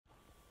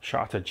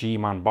Shout out to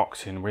G-Man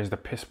Boxing. Where's the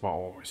piss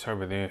bottle? It's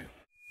over there.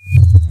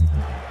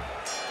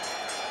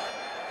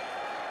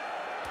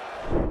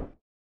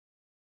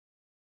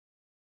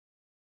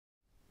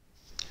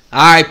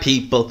 Alright,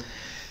 people.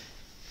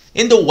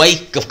 In the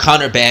wake of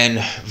Conor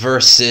Benn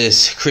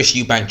versus Chris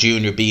Eubank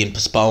Jr. being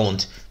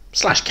postponed /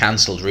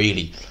 cancelled,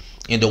 really,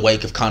 in the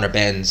wake of Conor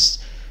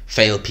Benn's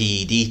failed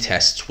PED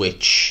tests,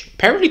 which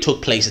apparently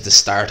took place at the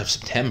start of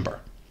September,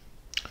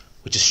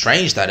 which is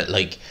strange that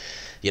it,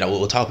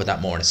 we'll talk about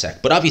that more in a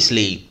sec. But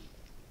obviously,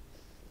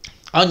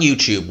 on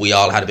YouTube, we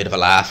all had a bit of a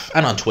laugh,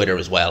 and on Twitter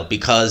as well,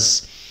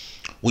 because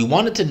we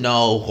wanted to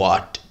know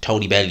what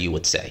Tony Bellew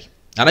would say.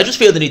 And I just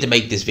feel the need to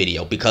make this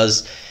video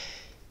because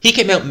he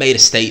came out and made a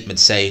statement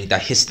saying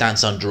that his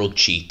stance on drug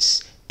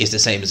cheats is the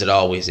same as it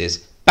always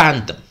is.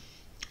 Banned them.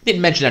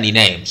 Didn't mention any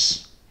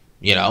names,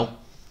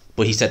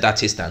 but he said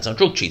that's his stance on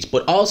drug cheats.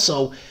 But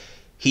also,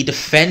 he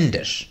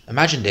defended,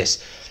 imagine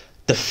this,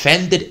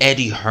 defended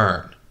Eddie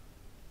Hearn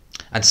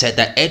and said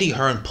that Eddie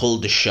Hearn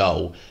pulled the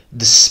show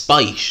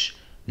despite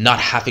not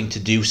having to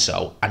do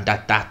so, and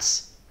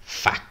that's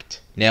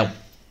fact. Now, I'm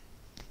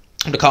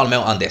going to call him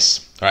out on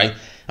this, alright?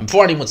 And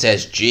before anyone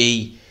says,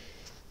 gee,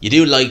 you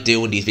do like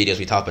doing these videos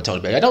we talk about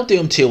Tony Bellew, I don't do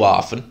them too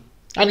often.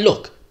 And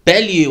look,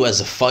 Bellew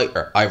as a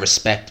fighter, I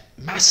respect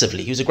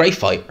massively. He was a great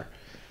fighter.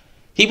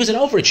 He was an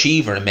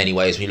overachiever in many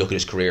ways when you look at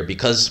his career,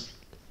 because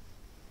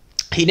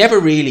he never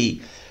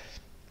really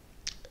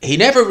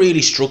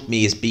struck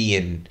me as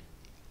being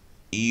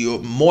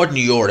more than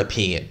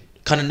European,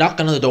 kind of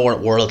knocking on the door at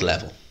world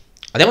level.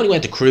 And then when he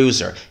went to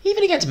cruiser,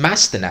 even against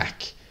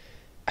Mastinak,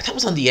 that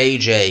was on the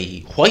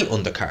AJ White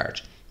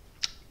undercard,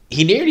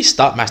 he nearly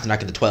stopped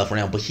Mastinak in the 12th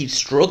round, but he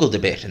struggled a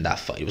bit in that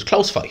fight. It was a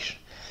close fight.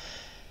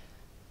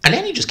 And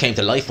then he just came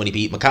to life when he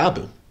beat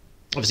Makabu.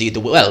 Obviously, that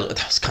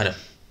was kind of,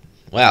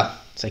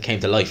 say came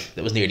to life.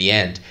 That was near the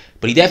end.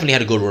 But he definitely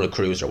had a good run at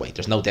cruiserweight.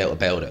 There's no doubt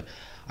about it.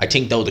 I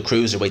think, though, the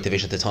cruiserweight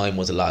division at the time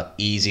was a lot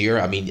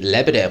easier. I mean,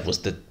 Lebedev was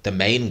the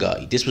main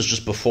guy. This was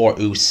just before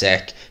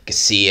Usyk,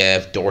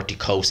 Gassiev,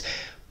 Dorticos.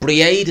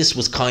 Briedis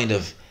was kind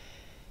of,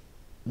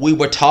 we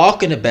were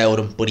talking about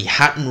him, but he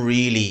hadn't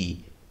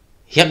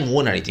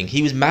won anything.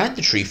 He was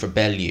mandatory for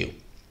Bellew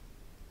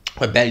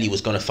when Bellew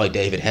was going to fight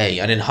David Haye.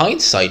 And in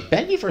hindsight,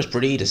 Bellew versus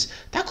Briedis,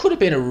 that could have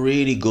been a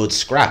really good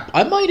scrap.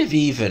 I might have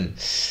even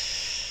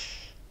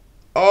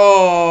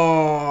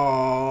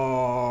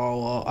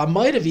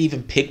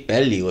picked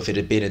Bellew if it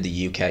had been in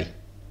the UK.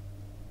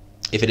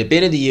 If it had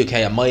been in the UK,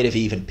 I might have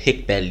even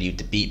picked Bellew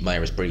to beat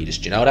Myris Briedis.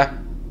 Do you know that?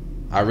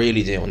 I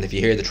really do. And if you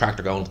hear the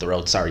tractor going up the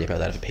road, sorry about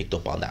that if I picked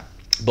up on that.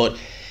 But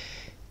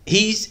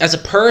he's, as a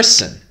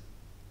person,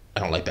 I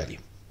don't like Bellew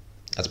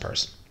as a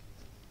person.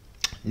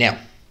 Now,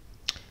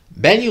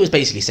 Bellew has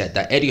basically said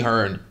that Eddie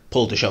Hearn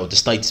pulled the show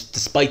despite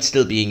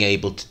still being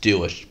able to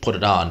do it, put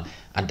it on,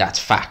 and that's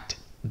fact.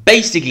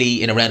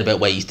 Basically, in a roundabout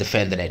way, he's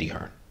defending Eddie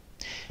Hearn.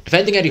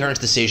 Defending Eddie Hearn's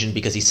decision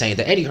because he's saying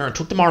that Eddie Hearn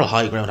took the moral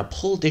high ground and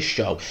pulled this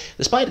show,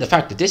 despite the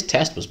fact that this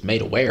test was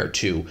made aware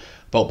to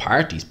both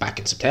parties back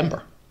in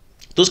September.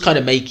 It does kind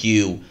of make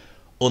you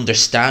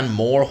understand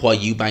more why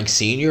Eubank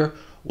Sr.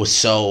 was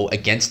so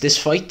against this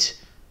fight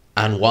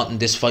and wanting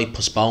this fight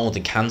postponed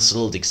and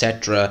cancelled,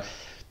 etc.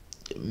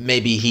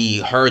 Maybe he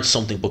heard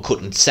something but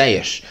couldn't say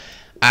it.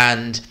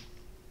 And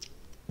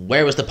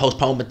where was the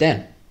postponement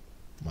then?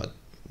 Well,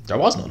 there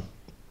was none.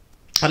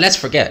 And let's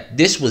forget,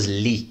 this was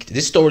leaked.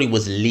 This story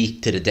was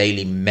leaked to the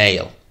Daily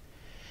Mail.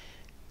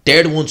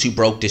 They're the ones who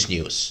broke this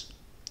news.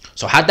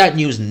 So had that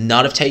news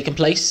not have taken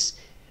place,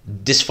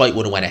 this fight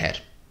would have went ahead.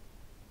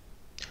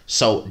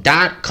 So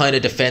that kind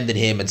of defended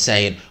him and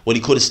saying, well,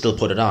 he could have still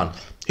put it on.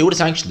 Who would have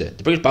sanctioned it?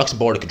 The British Boxing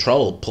Board of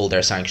Control pulled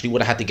their sanction. He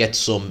would have had to get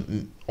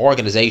some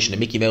organisation, a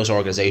Mickey Mouse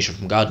organisation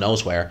from God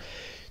knows where,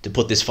 to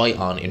put this fight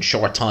on in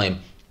short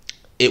time.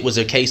 It was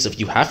a case of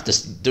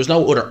there's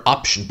no other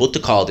option but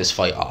to call this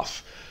fight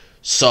off.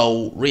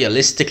 So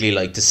realistically,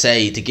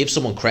 to give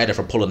someone credit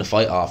for pulling the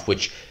fight off,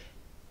 which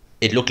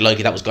it looked like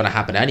that was going to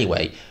happen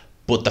anyway,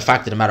 but the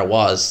fact of the matter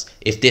was,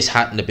 if this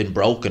hadn't have been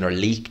broken or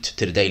leaked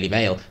to the Daily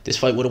Mail, this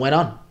fight would have went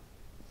on.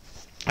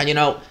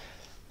 And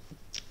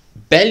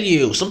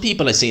Bellew, some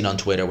people I've seen on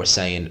Twitter were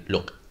saying,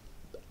 look,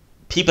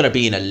 people are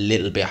being a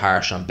little bit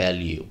harsh on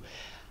Bellew.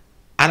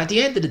 And at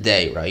the end of the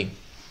day, right,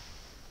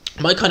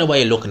 my kind of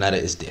way of looking at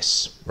it is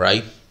this,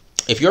 right?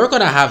 If you're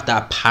going to have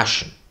that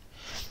passion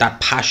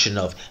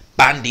of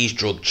ban these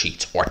drug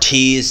cheats,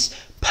 Ortiz,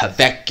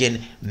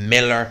 Povetkin,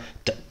 Miller,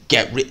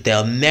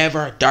 they'll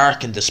never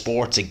darken the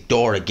sports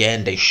door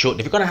again. They shouldn't.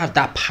 If you're going to have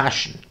that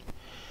passion,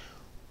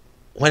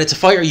 when it's a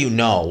fighter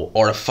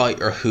or a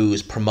fighter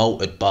who's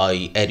promoted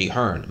by Eddie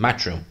Hearn,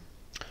 Matchroom,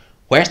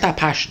 where's that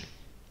passion?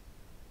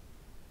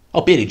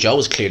 Oh, Billy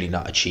Joe's clearly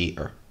not a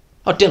cheater.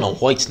 Oh, Dylan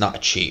White's not a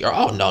cheater.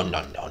 Oh, no,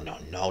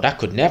 that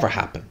could never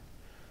happen.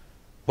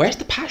 Where's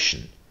the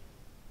passion?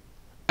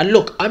 And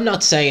look, I'm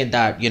not saying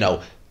that,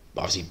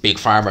 obviously Big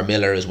Farmer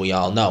Miller, as we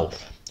all know,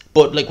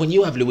 but when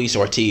you have Luis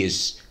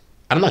Ortiz,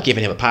 and I'm not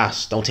giving him a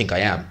pass, don't think I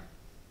am,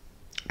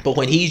 but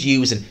when he's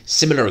using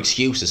similar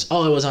excuses,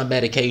 oh, I was on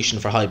medication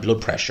for high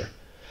blood pressure,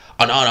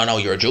 oh no,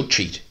 you're a drug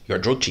cheat. You're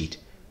a drug cheat.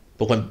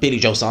 But when Billy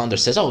Joe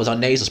Saunders says, oh, it was on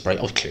nasal spray.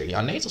 Oh, clearly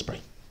on nasal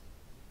spray.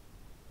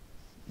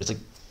 It's like,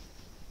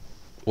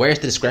 where's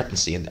the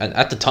discrepancy? And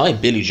at the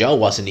time, Billy Joe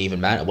wasn't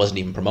even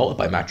promoted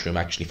by Matchroom,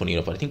 actually, funny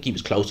enough. I think he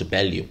was close to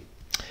Bellew.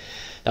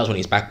 That was when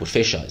he was back with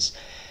Fish Eyes.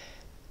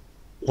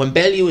 When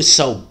Bellew is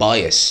so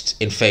biased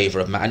in favour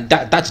of Matt, and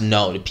that's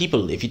known.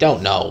 People, if you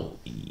don't know,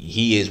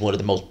 he is one of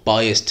the most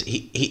biased.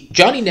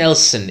 Johnny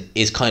Nelson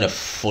is kind of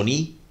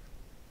funny.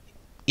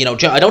 You know,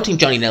 I don't think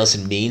Johnny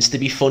Nelson means to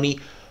be funny,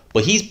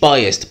 but he's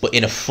biased, but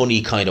in a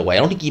funny kind of way. I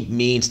don't think he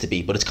means to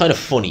be, but it's kind of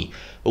funny.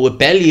 But with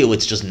Bellew,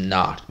 it's just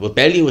not. With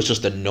Bellew, it's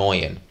just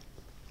annoying.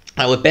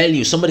 And with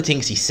Bellew, some of the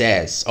things he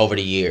says over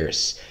the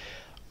years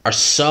are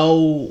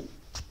so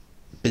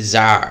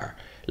bizarre.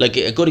 Like,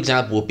 a good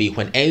example would be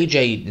when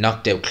AJ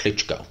knocked out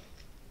Klitschko.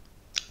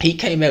 He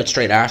came out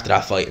straight after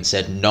that fight and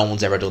said, no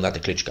one's ever done that to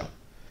Klitschko.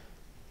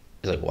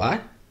 He's like,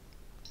 what?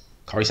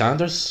 Corey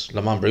Sanders?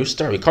 Lamont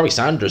Brewster? I mean, Corey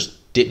Sanders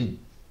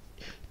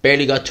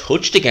barely got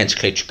touched against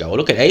Klitschko.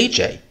 Look at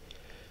AJ.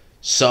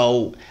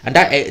 So, and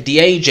that the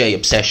AJ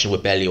obsession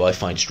with Bellew I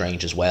find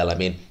strange as well. I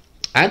mean,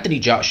 Anthony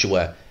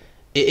Joshua,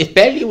 if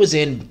Bellew was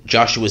in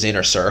Joshua's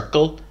inner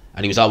circle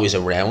and he was always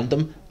around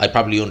them, I'd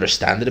probably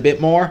understand it a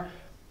bit more.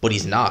 But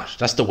he's not.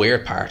 That's the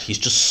weird part. He's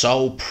just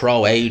so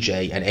pro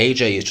AJ, and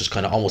AJ is just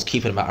kind of almost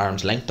keeping him at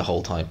arm's length the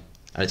whole time.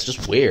 And it's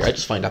just weird. I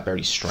just find that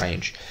very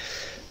strange.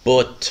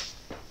 But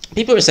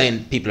people are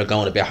saying people are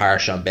going a bit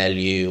harsh on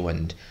Bellew,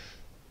 and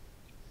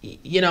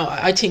you know,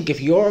 I think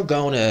if you're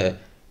going to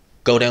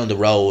go down the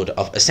road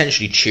of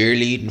essentially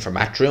cheerleading for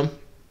Matchroom,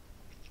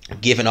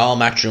 giving all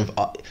Matchroom,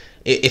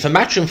 if a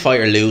Matchroom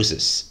fighter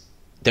loses,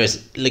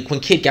 there's, like when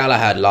Kid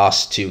Galahad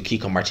lost to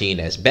Kiko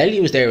Martinez,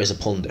 Bellew was there as a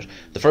pundit.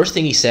 The first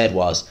thing he said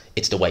was,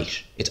 it's the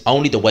weight. It's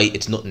only the weight,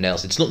 it's nothing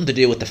else. It's nothing to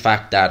do with the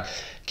fact that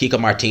Kiko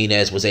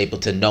Martinez was able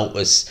to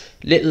notice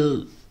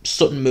little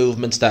sudden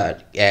movements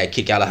that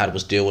Kid Galahad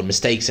was doing,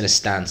 mistakes in his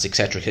stance,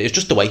 etc. It's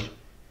just the weight.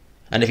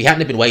 And if he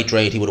hadn't been weight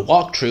drained, he would have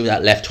walked through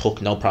that left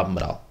hook, no problem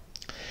at all.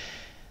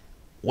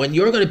 When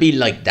you're going to be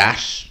like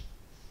that,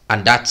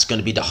 and that's going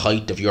to be the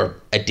height of your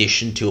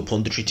addition to a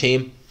punditry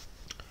team,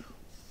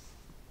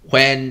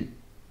 when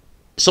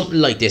something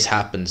like this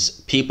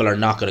happens, people are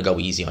not going to go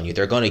easy on you.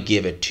 They're going to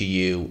give it to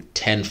you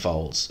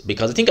tenfolds.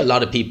 Because I think a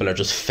lot of people are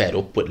just fed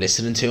up with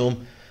listening to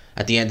him.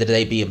 At the end of the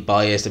day, being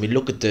biased. I mean,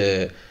 look at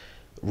the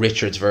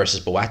Richards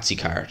versus Boazzi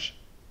card.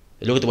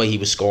 Look at the way he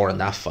was scoring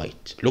that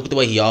fight. Look at the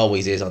way he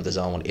always is on the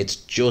zone. It's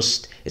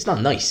just, it's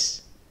not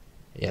nice.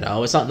 You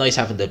know, it's not nice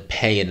having to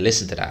pay and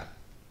listen to that.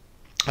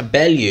 And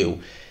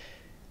Bellew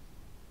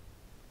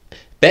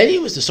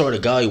was the sort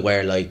of guy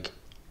where, like,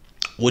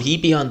 would he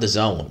be on the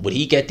zone? Would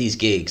he get these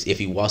gigs if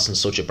he wasn't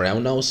such a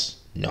brown nose?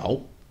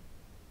 No.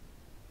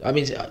 I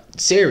mean,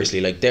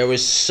 seriously, like, there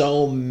was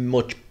so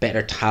much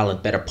better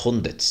talent, better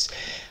pundits.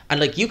 And,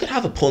 like, you could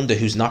have a pundit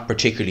who's not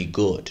particularly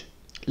good,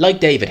 like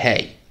David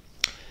Hay.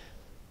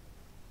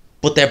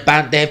 But they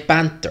have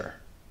banter.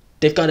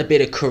 They've got a bit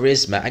of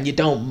charisma, and you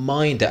don't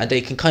mind it. And they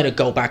can kind of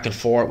go back and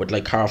forth with,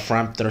 like, Carl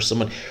Frampton or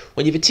someone.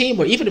 When you have a team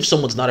where even if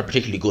someone's not a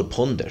particularly good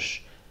pundit,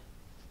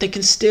 they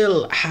can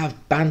still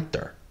have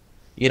banter.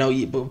 You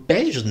know, but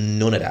Bellew's just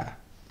none of that.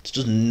 It's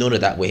just none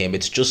of that with him.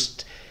 It's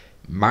just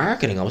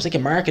marketing. I was like a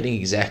marketing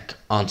exec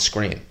on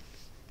screen.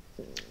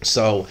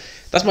 So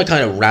that's my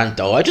kind of rant,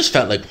 though. I just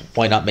felt like,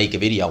 why not make a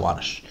video on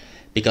it?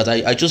 Because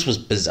I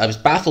was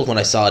baffled when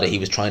I saw that he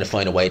was trying to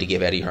find a way to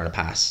give Eddie Hearn a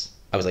pass.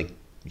 I was like,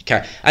 you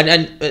can't.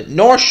 And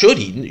nor should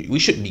he. We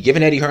shouldn't be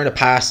giving Eddie Hearn a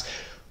pass.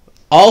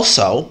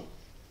 Also,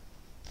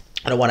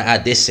 I don't want to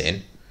add this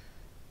in,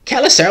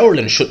 Kella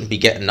Sauerland shouldn't be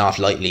getting off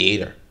lightly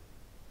either.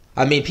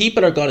 I mean,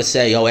 people are going to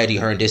say, oh, Eddie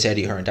Hearn this,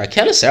 Eddie Hearn that.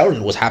 Kella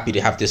Sauerland was happy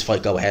to have this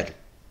fight go ahead.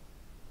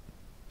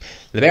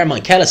 Now, bear in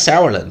mind, Kella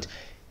Sauerland,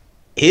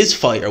 his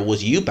fighter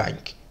was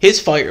Eubank. His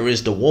fighter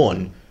is the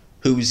one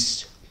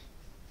who's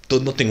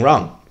done nothing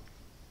wrong,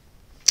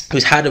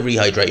 who's had a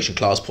rehydration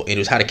clause put in,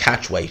 who's had a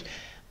catch weight,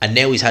 and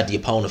now he's had the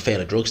opponent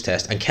fail a drugs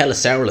test, and Kella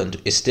Sauerland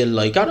is still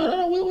like, oh,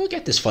 no, we'll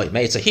get this fight,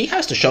 mate. So he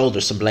has to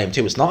shoulder some blame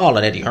too. It's not all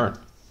on Eddie Hearn.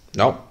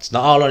 No, it's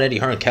not all on Eddie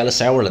Hearn. Kella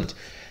Sauerland,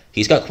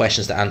 he's got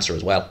questions to answer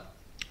as well.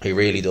 He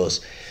really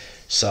does.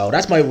 So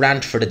that's my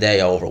rant for the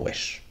day over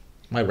with.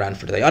 My rant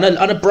for the day.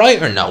 On a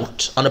brighter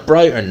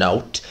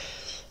note,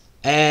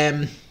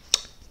 many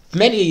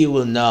of you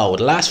will know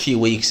the last few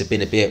weeks have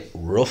been a bit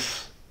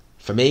rough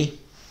for me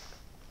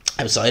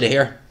outside of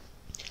here.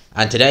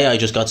 And today I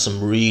just got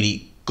some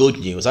really good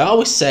news. I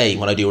always say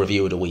when I do a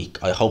review of the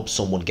week, I hope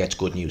someone gets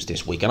good news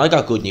this week. And I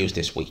got good news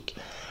this week.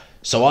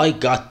 So I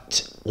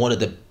got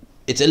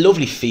it's a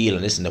lovely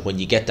feeling, isn't it, when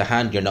you get to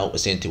hand your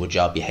notice into a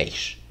job you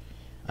hate.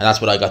 And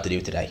that's what I got to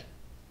do today.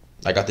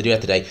 I got to do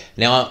that today.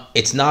 Now,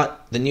 it's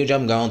not, the new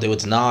job I'm going to,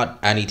 it's not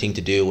anything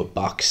to do with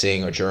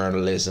boxing or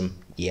journalism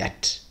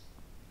yet.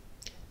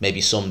 Maybe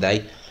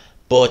someday.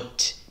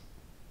 But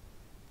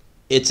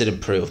it's an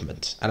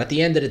improvement. And at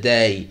the end of the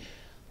day,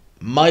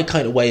 my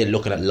kind of way of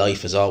looking at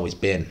life has always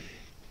been,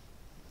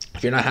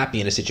 if you're not happy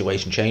in a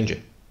situation, change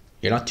it.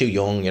 You're not too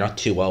young, you're not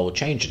too old,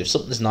 change it.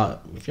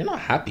 If you're not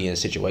happy in a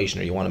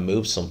situation or you want to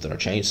move something or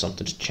change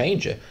something, just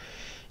change it.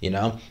 You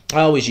know,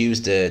 I always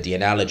use the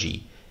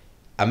analogy.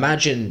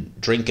 Imagine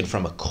drinking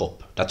from a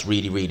cup that's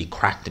really, really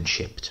cracked and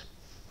chipped.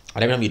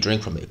 And every time you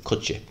drink from it, it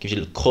cuts you. It gives you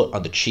a little cut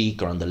on the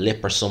cheek or on the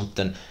lip or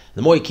something.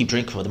 The more you keep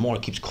drinking from it, the more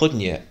it keeps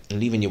cutting you and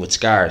leaving you with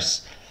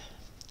scars.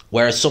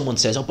 Whereas someone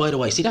says, oh, by the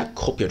way, see that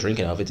cup you're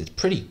drinking of, it's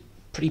pretty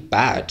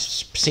bad.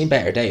 Seen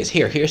better days.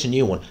 Here's a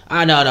new one.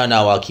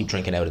 No, I'll keep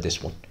drinking out of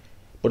this one.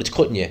 But it's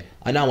cutting you.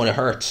 I know when it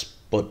hurts,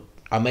 but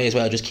I may as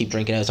well just keep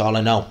drinking out. It's all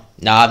I know.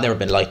 Nah, I've never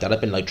been like that.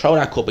 I've been like, throw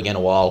that cup against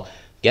a wall,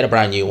 get a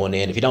brand new one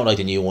in. If you don't like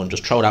the new one,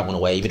 just throw that one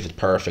away, even if it's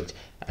perfect,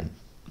 and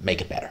make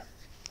it better.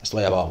 That's the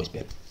way I've always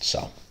been.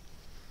 So,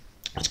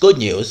 it's good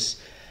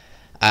news.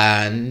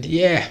 And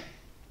yeah,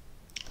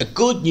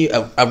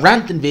 a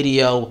ranting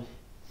video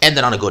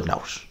ended on a good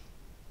note.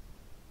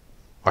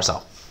 Or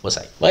so, we'll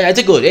say. Well, it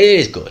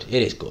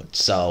is good.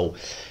 So,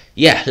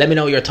 yeah, let me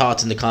know your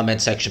thoughts in the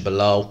comment section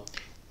below.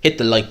 Hit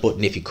the like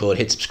button if you could.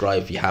 Hit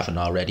subscribe if you haven't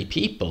already.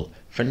 People,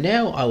 for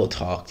now, I will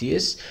talk to you.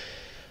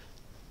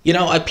 You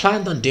know, I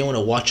planned on doing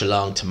a watch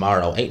along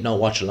tomorrow. Ain't no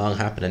watch along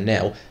happening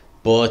now.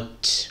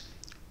 But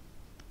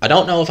I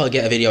don't know if I'll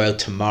get a video out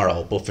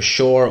tomorrow. But for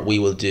sure, we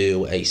will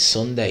do a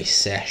Sunday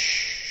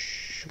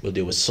sesh. We'll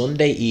do a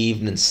Sunday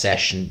evening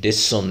session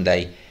this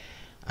Sunday.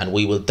 And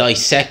we will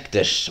dissect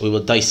it. We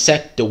will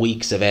dissect the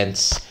week's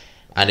events.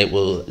 And it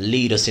will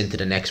lead us into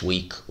the next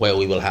week where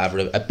we will have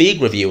a big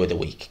review of the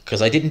week.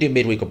 Because I didn't do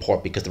midweek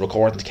report because the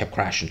recordings kept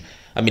crashing.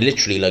 I mean,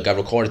 literally, like, I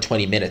recorded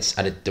 20 minutes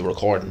and the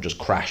recording just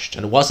crashed.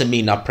 And it wasn't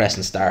me not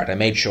pressing start. I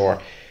made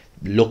sure,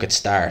 look at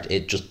start.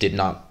 It just did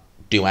not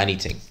do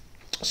anything.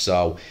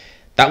 So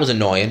that was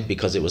annoying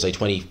because it was like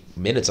 20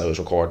 minutes I was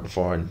recording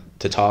for. And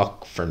to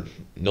talk for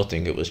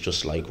nothing, it was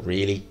just like,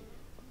 really?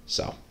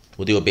 So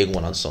we'll do a big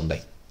one on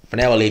Sunday. For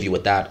now, I'll leave you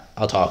with that.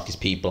 I'll talk to these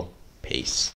people. Peace.